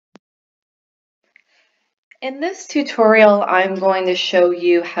In this tutorial, I'm going to show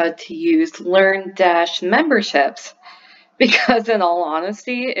you how to use LearnDash memberships because in all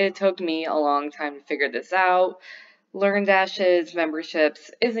honesty, it took me a long time to figure this out. LearnDash's memberships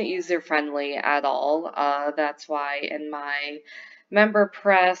isn't user-friendly at all. That's why in my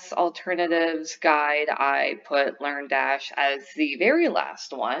MemberPress alternatives guide, I put LearnDash as the very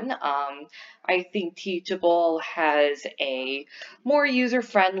last one. I think Teachable has a more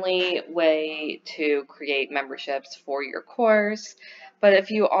user-friendly way to create memberships for your course. But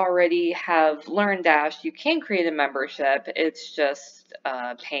if you already have LearnDash, you can create a membership. It's just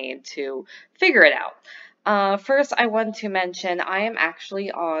a pain to figure it out. First, I want to mention I am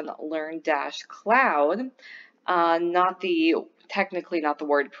actually on LearnDash Cloud, technically not the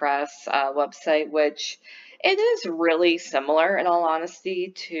WordPress website, which it is really similar, in all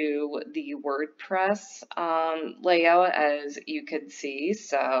honesty, to the WordPress layout, as you can see.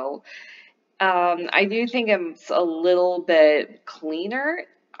 So I do think it's a little bit cleaner.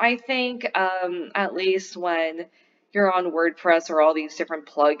 I think at least when you're on WordPress or all these different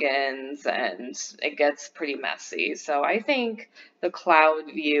plugins and it gets pretty messy. So I think the cloud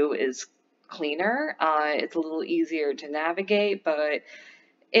view is cleaner. It's a little easier to navigate, but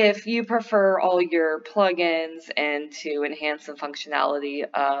if you prefer all your plugins and to enhance the functionality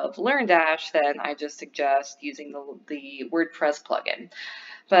of LearnDash, then I just suggest using the WordPress plugin.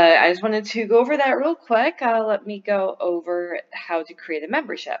 But I just wanted to go over that real quick. Let me go over how to create a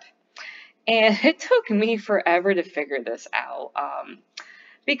membership. And it took me forever to figure this out.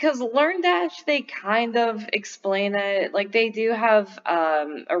 Because LearnDash, they kind of explain it. Like they do have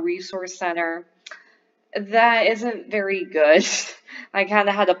a resource center that isn't very good. I kind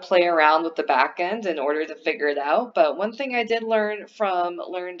of had to play around with the back end in order to figure it out. But one thing I did learn from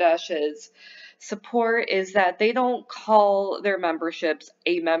LearnDash's support is that they don't call their memberships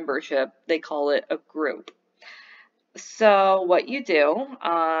a membership, they call it a group. So what you do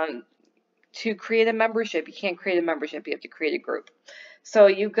to create a membership, you can't create a membership, you have to create a group. So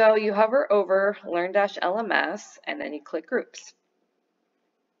you hover over LearnDash LMS, and then you click groups.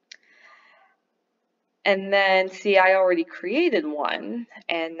 And then see, I already created one,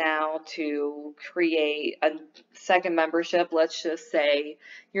 and now to create a second membership, let's just say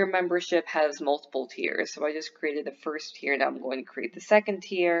your membership has multiple tiers. So I just created the first tier, now I'm going to create the second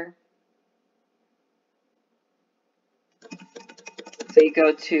tier. So you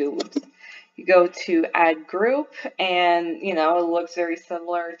go to add group, and it looks very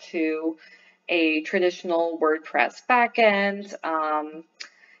similar to a traditional WordPress backend.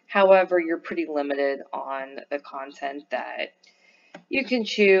 However, you're pretty limited on the content that you can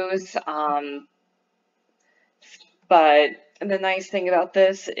choose. But the nice thing about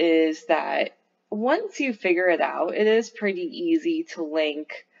this is that once you figure it out, it is pretty easy to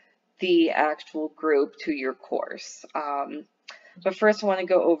link the actual group to your course. But first I want to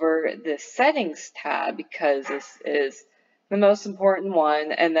go over the settings tab because this is the most important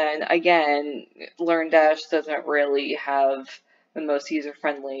one. And then again, LearnDash doesn't really have the most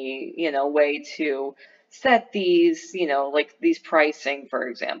user-friendly, way to set these, like these pricing, for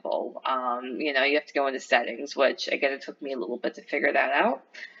example. You have to go into settings, which again, it took me a little bit to figure that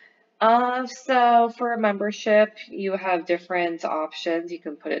out. So for a membership, you have different options. You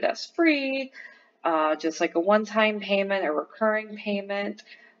can put it as free, just like a one-time payment, a recurring payment,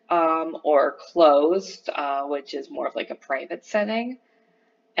 or closed, which is more of like a private setting.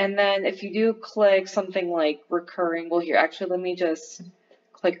 And then if you do click something like recurring, well here, actually let me just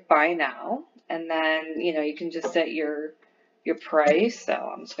click buy now. And then, you can just set your price. So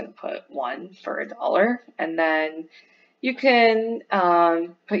I'm just going to put one for $1. And then you can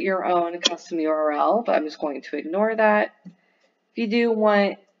put your own custom URL, but I'm just going to ignore that. If you do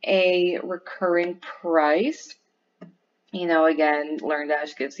want a recurring price, again,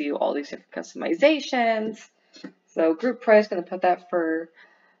 LearnDash gives you all these different customizations. So group price, going to put that for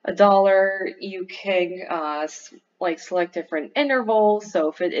 $1. You can select different intervals. So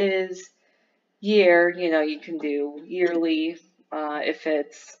if it is year, you can do yearly. If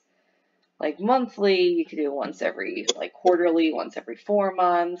it's like monthly, you can do once every, like quarterly, once every 4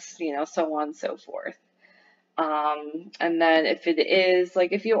 months, so on and so forth. And then if it is,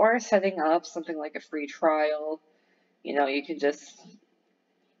 like if you are setting up something like a free trial, you can just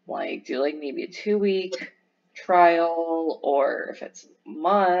like do like maybe a 2-week trial, or if it's a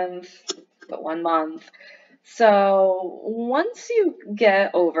month, but 1 month. So once you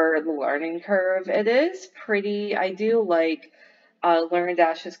get over the learning curve, it is pretty, I do like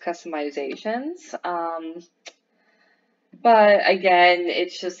LearnDash's customizations. But again,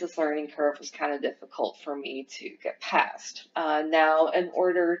 it's just this learning curve was kind of difficult for me to get past. Now, in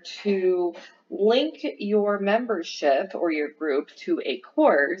order to link your membership or your group to a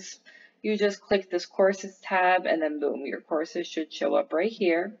course, you just click this courses tab and then boom, your courses should show up right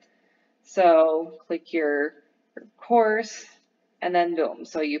here. So click your course and then boom.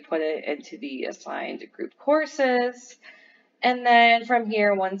 So you put it into the assigned group courses. And then from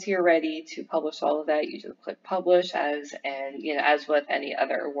here, once you're ready to publish all of that, you just click publish as with any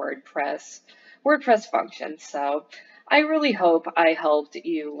other WordPress function. So I really hope I helped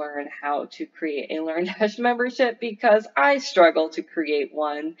you learn how to create a LearnDash membership because I struggle to create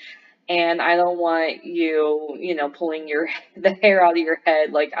one. And I don't want you, pulling the hair out of your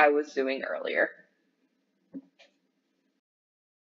head like I was doing earlier.